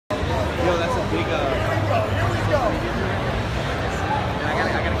big. Here we go. I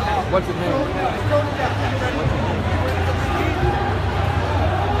gotta. What's his name?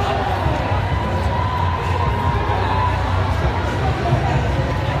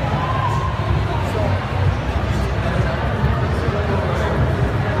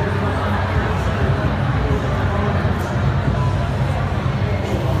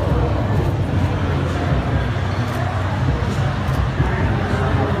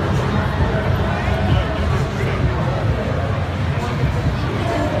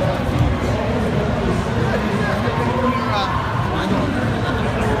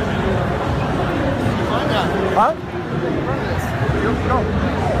 Huh? Go.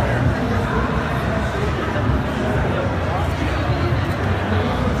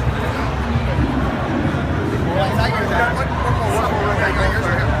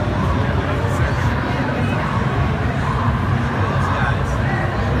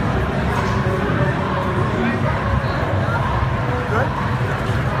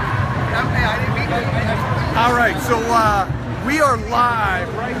 All right, so we are live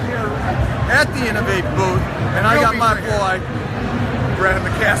right here at the Innovate booth, and I got my boy, Brett the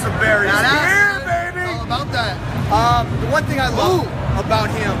Castleberry. Here, baby! All about that. The one thing I love about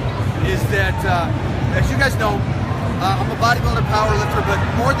him is that, as you guys know, I'm a bodybuilder, powerlifter, but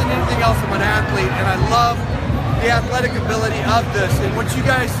more than anything else, I'm an athlete, and I love the athletic ability of this. And what you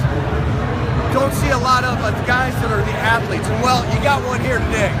guys don't see a lot of the guys that are the athletes. And well, you got one here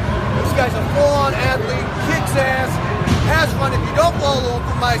today. This guy's a full-on athlete, kicks ass, has fun. If you don't follow him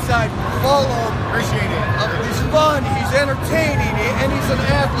from my side, follow him. Appreciate it. He's fun, he's entertaining, and he's an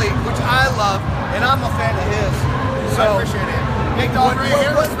athlete, which I love, and I'm a fan of his. So, I appreciate it. Big dog right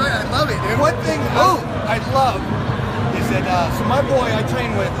here. I love it, dude. One thing I love is that, so my boy I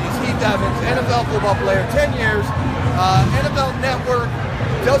train with is Heath, NFL football player, 10 years, NFL Network,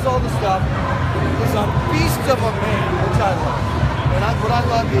 does all the stuff. He's a beast of a man, which I love. And what I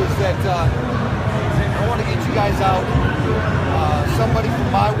love is that I want to get you guys out, somebody from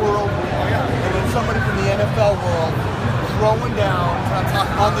my world, and then somebody from the NFL world, throwing down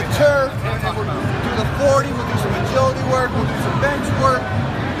on the turf, and we'll do the 40, we'll do some agility work, we'll do some bench work,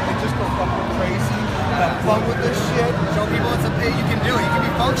 and just go fucking crazy, have fun with this shit. Show people it's a thing you can do. You can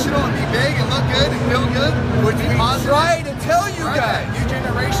be functional and be big and look good and feel good. Which we try to tell you guys. New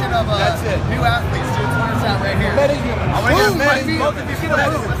generation of That's it. New athletes, dude. That's what it's at right here. Metahuman. I want to get metahuman. If you see the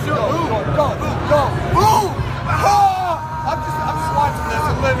move, let's do it. Go. Boom! Oh! I'm just watching this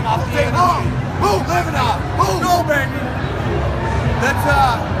and living off the energy. Boom! Living off. Boom! Go, baby.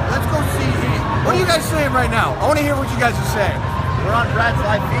 Let's go see Heath. What are you guys saying right now? I want to hear what you guys are saying. We're on Brad's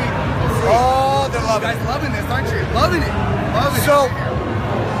live feed. Oh, they're loving it. You guys loving this, aren't you? Loving it. Loving So, it.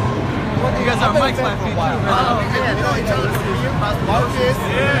 You guys are Mike's live feed too, man. Oh, yeah, we know each other. Marcus.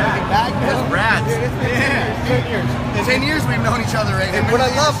 Yeah. That's Brad. Yeah. 10 years. 10 years we've known each other, right? And what I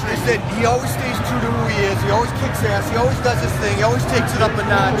love is that he always stays true to who he is. He always kicks ass. He always does his thing. He always takes it up a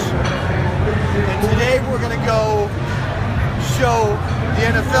notch. And today we're going to go show the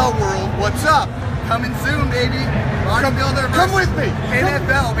NFL world what's up. Coming soon, baby. Bodybuilder. Come with me.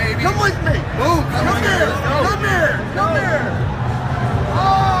 NFL, baby. Come with me. Boom. Come here. Come here. Come here.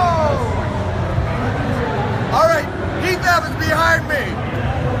 Oh. All right. Heath Evans behind me.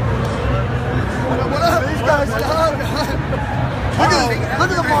 What up? These guys are hard.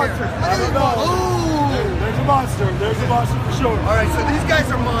 Look at the monsters. Look at these monsters. Ooh. There's a monster. There's a monster for sure. All right, so these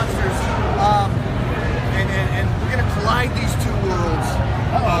guys are monsters. And we're going to collide these two worlds.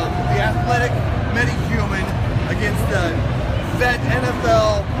 The athletic metahuman against the vet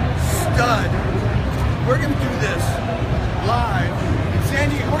NFL stud. We're going to do this live in San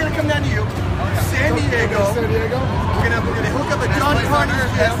Diego. We're going to come down to you. San Diego. We're gonna hook up a John Carney's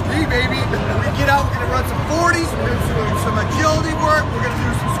gym. baby. We get out, we're gonna run some 40s, we're gonna do some agility work, we're gonna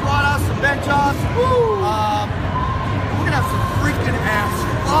do some squat offs, some bench offs. We're gonna have some freaking ass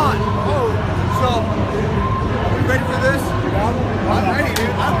fun. So, are we ready for this? I'm ready,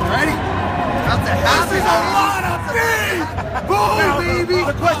 dude. I'm ready. About to happen. This is a lot of speed! Boom, baby!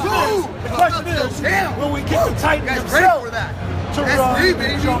 The question is, will we get the Titan You guys himself? ready for that? That's me,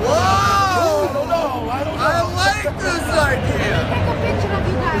 baby. Whoa! I don't know. I like this idea. Take a picture of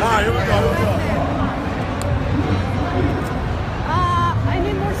you guys. All right, here we go. I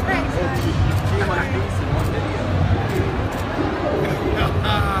need more space.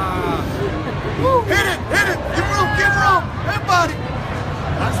 Hit it! Give room! Hey, buddy!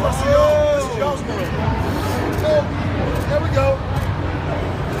 That's what's this is y'all's world. So, there we go.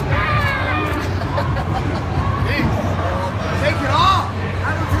 Take it off.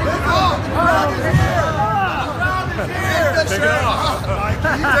 Take it off! Take it off.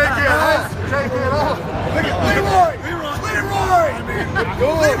 Take it off. Look at Leroy.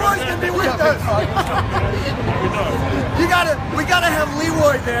 Leroy's gonna be with us. We gotta have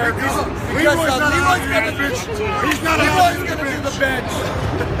Leroy there because Leroy's gonna do the bench.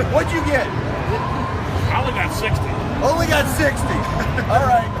 What'd you get? I only got 60. Only got 60. All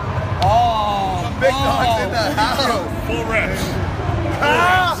right. Oh, big dogs in the house. Full reps.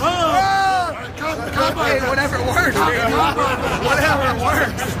 Hey, whatever works, baby. Whatever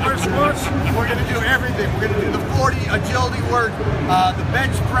works. We're gonna do everything. We're gonna do the 40 agility work, the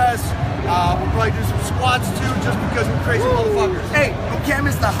bench press. We'll probably do some squats too, just because we're crazy motherfuckers. Hey, we can't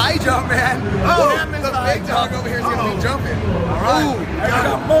miss the high jump, man. The big dog over here is gonna be jumping. All right.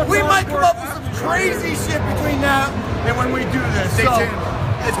 We might come up with some crazy shit between now and when we do this. Stay tuned.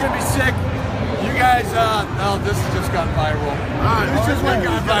 It's gonna be sick. You guys, no, this has just gone viral. This just went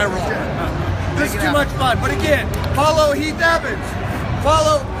viral. This is too much fun. But again, follow Heath Evans.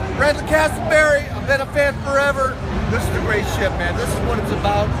 Follow Bradley Castleberry. I've been a fan forever. This is the great shit, man. This is what it's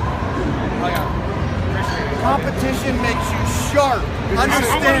about. Competition makes you sharp.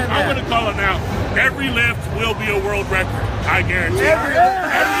 Understand that. I'm going to call it now. Every lift will be a world record. I guarantee. Every lift.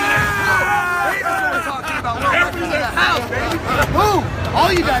 House, baby. Woo!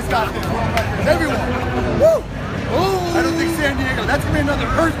 All you guys got this world records. Everyone. Woo! Ooh. I don't think San Diego. That's gonna be another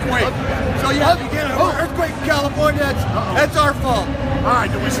earthquake. So yeah, if you get an earthquake in California, that's our fault. All right,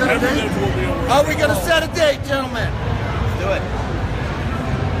 do we set a date? Are we gonna set a date, gentlemen? Let's do it.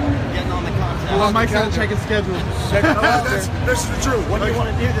 Getting on the content. Well, Mike's gonna check his schedule. Check it out. This is the truth. When do you want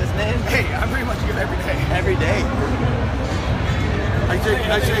to do this, man? Hey, I'm pretty much good every day. Every day. I say,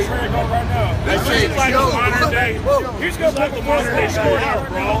 like a modern day. He's gonna put the modern day score here,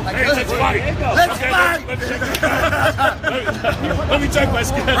 bro. Hey, let's fight. Let's fight. Let me check my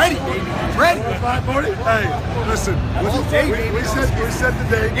schedule. Ready, baby. Ready. Hey, listen. We set the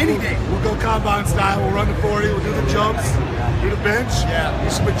date. Any day. We'll go combine style. We'll run the 40. We'll do the jumps. Do the bench. Yeah. Do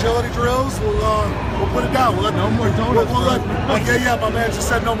some agility drills. We'll put it down. We'll let no more donuts. Yeah. My man just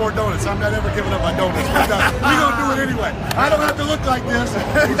said no more donuts. I'm not ever giving up my donuts. We're gonna do it anyway. I don't have to look like this.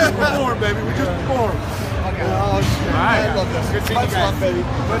 We just perform, baby. We just perform. Okay. Oh shit. I love this. Good seeing you guys. Much love, baby.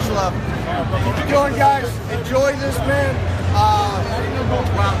 Much love. Keep it going, guys. Enjoy this, man.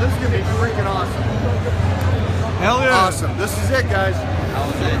 Wow, this is gonna be freaking awesome. Hell yeah. Awesome. This is it, guys. That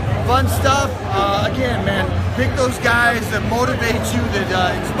was it. Fun stuff. Again, man, pick those guys that motivate you,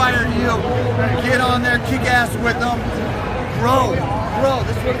 that inspire you. Get on there, kick ass with them. Grow.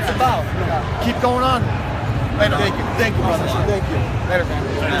 This is what it's about. Keep going on. Later. Thank you, brother. Thank you. Later, man.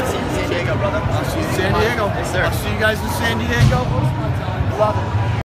 I'll see you in San Diego, brother. I'll see you in San Diego. Yes, sir. I'll see you guys in San Diego. Love it.